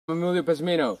I'm Emilio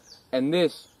Pesmino, and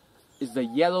this is the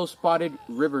yellow-spotted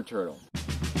river turtle.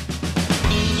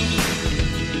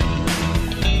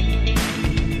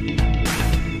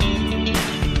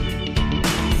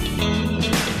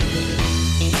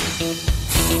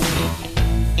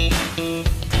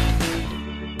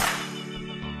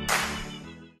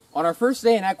 On our first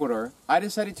day in Ecuador, I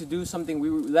decided to do something we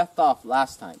left off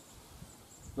last time,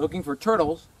 looking for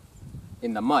turtles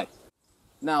in the mud.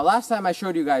 Now, last time I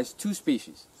showed you guys two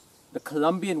species, the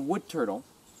Colombian wood turtle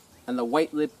and the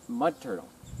white-lipped mud turtle.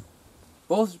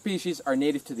 Both species are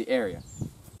native to the area.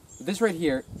 But this right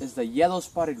here is the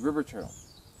yellow-spotted river turtle.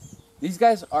 These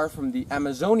guys are from the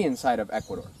Amazonian side of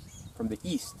Ecuador, from the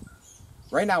east.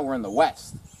 Right now we're in the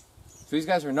west, so these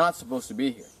guys are not supposed to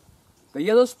be here. The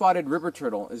yellow-spotted river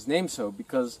turtle is named so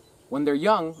because when they're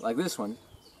young, like this one,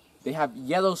 they have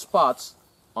yellow spots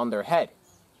on their head.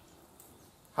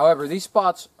 However, these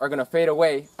spots are going to fade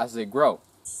away as they grow.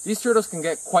 These turtles can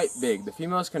get quite big. The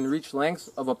females can reach lengths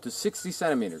of up to 60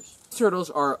 centimeters. These turtles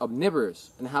are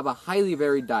omnivorous and have a highly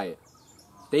varied diet.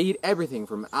 They eat everything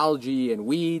from algae and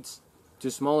weeds to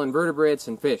small invertebrates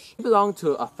and fish. They belong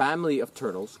to a family of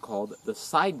turtles called the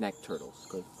side-neck turtles.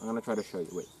 I'm going to try to show you.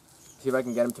 Wait. See if I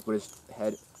can get him to put his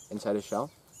head inside his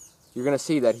shell. You're going to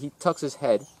see that he tucks his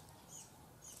head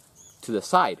to the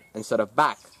side instead of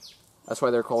back. That's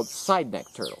why they're called side-neck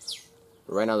turtles.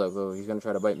 But right now, look, he's going to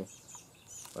try to bite me.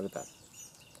 Look at that.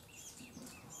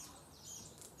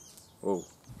 Whoa.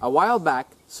 A while back,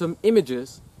 some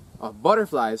images of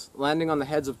butterflies landing on the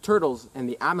heads of turtles in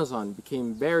the Amazon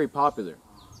became very popular.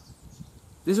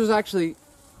 This was actually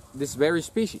this very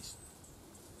species.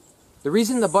 The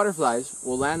reason the butterflies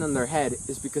will land on their head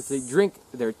is because they drink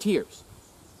their tears.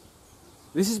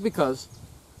 This is because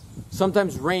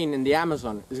sometimes rain in the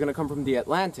Amazon is going to come from the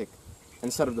Atlantic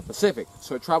instead of the Pacific,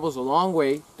 so it travels a long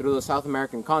way through the South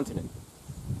American continent.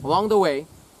 Along the way,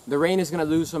 the rain is going to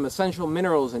lose some essential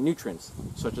minerals and nutrients,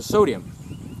 such as sodium.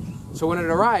 So when it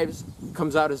arrives, it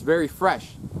comes out as very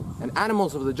fresh, and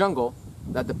animals of the jungle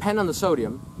that depend on the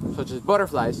sodium, such as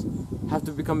butterflies, have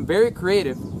to become very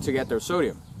creative to get their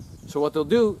sodium. So what they'll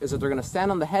do is that they're going to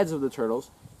stand on the heads of the turtles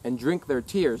and drink their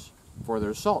tears for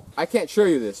their salt. I can't show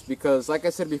you this because, like I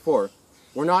said before,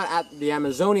 we're not at the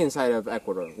Amazonian side of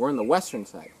Ecuador. We're on the western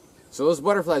side. So those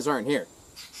butterflies aren't here.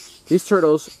 These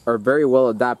turtles are very well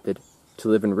adapted to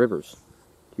live in rivers.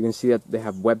 You can see that they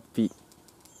have webbed feet,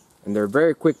 and they're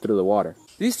very quick through the water.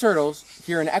 These turtles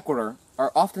here in Ecuador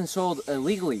are often sold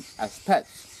illegally as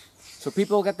pets. So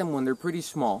people get them when they're pretty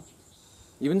small,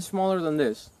 even smaller than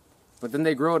this, but then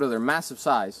they grow to their massive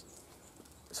size,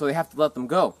 so they have to let them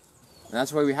go. And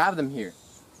that's why we have them here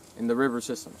in the river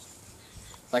systems,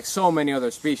 like so many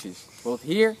other species, both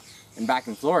here and back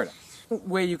in Florida. The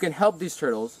way you can help these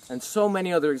turtles and so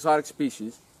many other exotic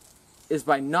species is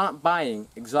by not buying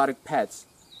exotic pets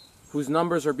whose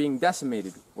numbers are being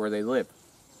decimated where they live.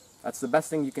 That's the best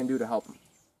thing you can do to help them.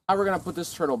 Now we're going to put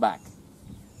this turtle back.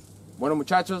 Bueno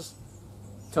muchachos,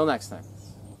 till next time.